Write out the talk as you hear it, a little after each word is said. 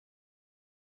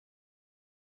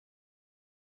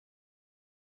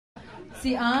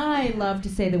See, I love to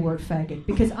say the word faggot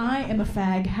because I am a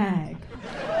fag hag.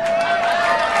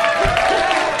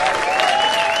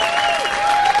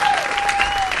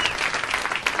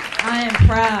 I am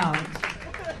proud.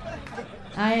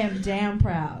 I am damn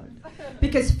proud.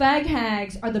 Because fag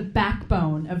hags are the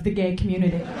backbone of the gay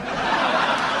community.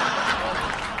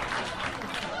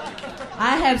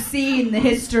 I have seen the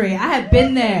history. I have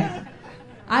been there.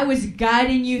 I was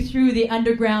guiding you through the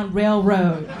Underground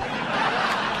Railroad.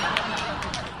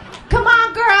 Come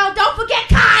on, girl, don't forget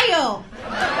Kyle!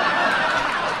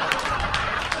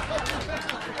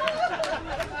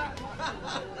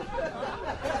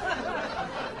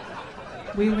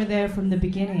 We were there from the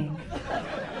beginning.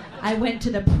 I went to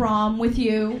the prom with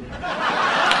you.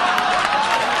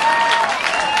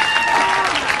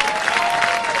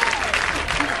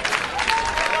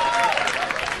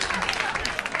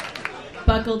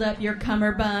 Buckled up your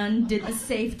cummerbund, did the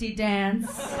safety dance.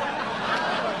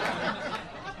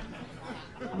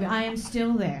 I am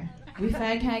still there. We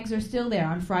fag hags are still there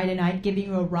on Friday night giving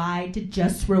you a ride to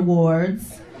Just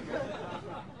Rewards.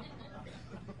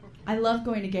 I love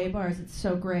going to gay bars, it's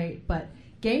so great, but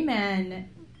gay men,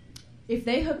 if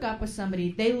they hook up with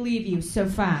somebody, they leave you so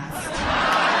fast.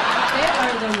 They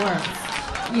are the worst,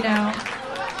 you know?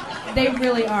 They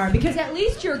really are, because at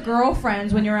least your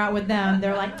girlfriends, when you're out with them,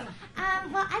 they're like,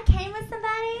 well, I came with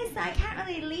somebody, so I can't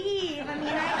really leave. I mean,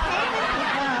 I came with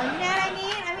people, you know what I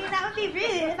mean? I mean, that would be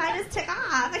rude if I just took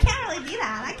off. I can't really do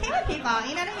that. I came with people,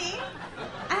 you know what I mean?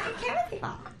 I came with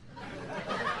people.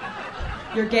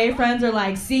 Your gay friends are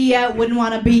like, see ya, wouldn't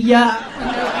want to be ya.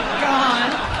 And they're like,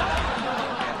 gone.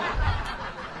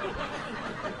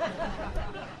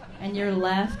 And you're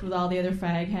left with all the other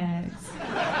fag hags.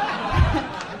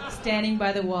 Standing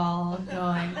by the wall,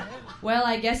 going, well,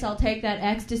 I guess I'll take that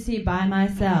ecstasy by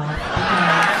myself.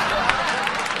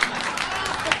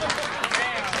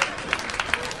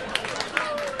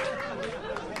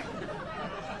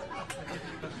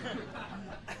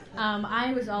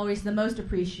 I was always the most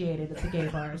appreciated at the gay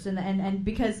bars, and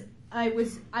because I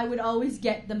would always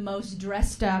get the most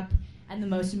dressed up and the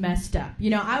most messed up. You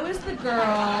know, I was the girl.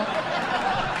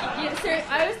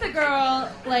 I was the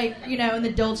girl, like, you know, in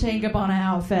the Dolce & Gabbana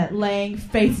outfit, laying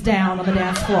face down on the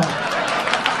dance floor.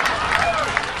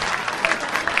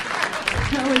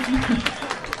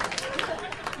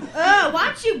 Oh, why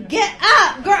don't you get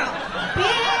up, girl?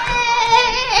 Bitch!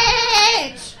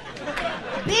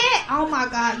 Bitch! Oh my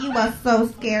God, you are so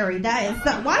scary. That is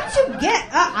so. Why don't you get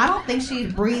up? I don't think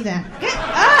she's breathing. Get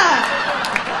up!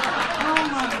 Oh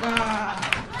my God.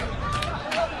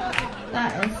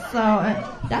 That is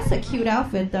so. That's a cute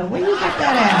outfit, though. Where you got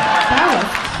that at? That was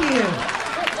cute.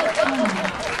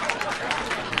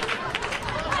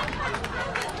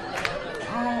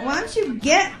 Oh, why don't you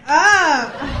get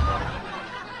up?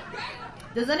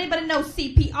 Does anybody know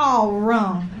CPR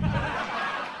wrong?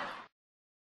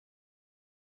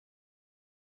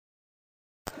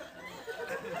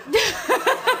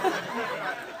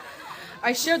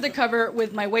 I shared the cover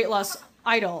with my weight loss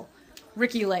idol,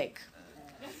 Ricki Lake.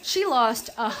 She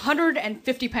lost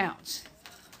 150 pounds.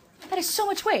 That is so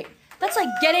much weight. That's like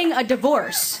getting a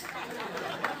divorce.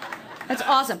 That's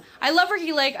awesome. I love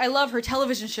Ricki Lake. I love her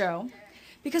television show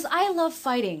because I love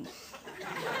fighting.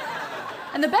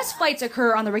 And the best fights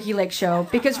occur on the Ricki Lake show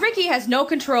because Ricki has no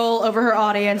control over her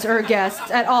audience or her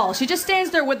guests at all. She just stands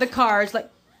there with the cards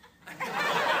like...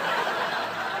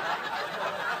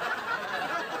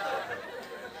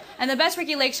 And the best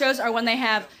Ricki Lake shows are when they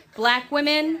have black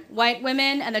women, white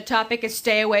women, and the topic is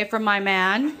stay away from my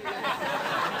man.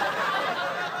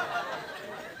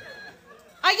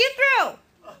 Are you through?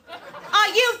 Are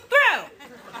you through?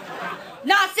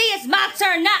 Nah, see, it's my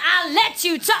turn. Now I'll let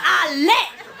you talk.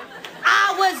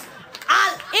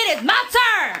 It is my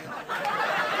turn.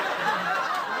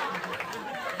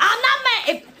 I'm not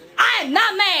mad. I am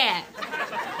not mad.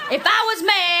 If I was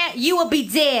mad, you would be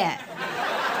dead.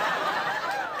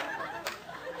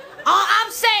 All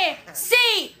I'm saying,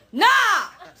 see, nah.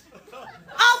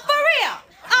 Oh, for real.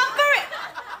 Oh, for real.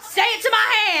 Say it to my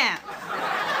hand.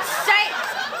 Say it.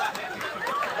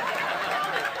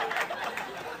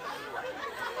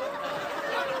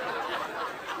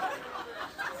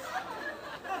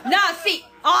 Nah, see,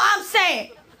 all I'm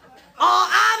saying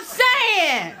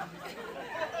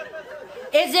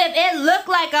is if it look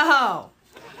like a hoe,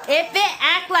 if it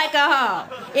act like a hoe,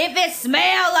 if it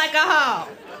smell like a hoe,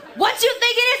 what you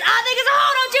think it is, I think it's a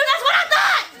hoe, don't you? That's what I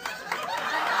thought!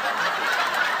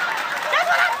 That's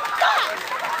what I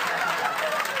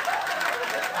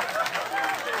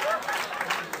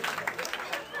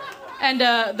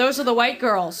thought! And those are the white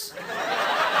girls.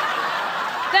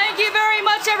 Thank you very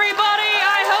much, everybody!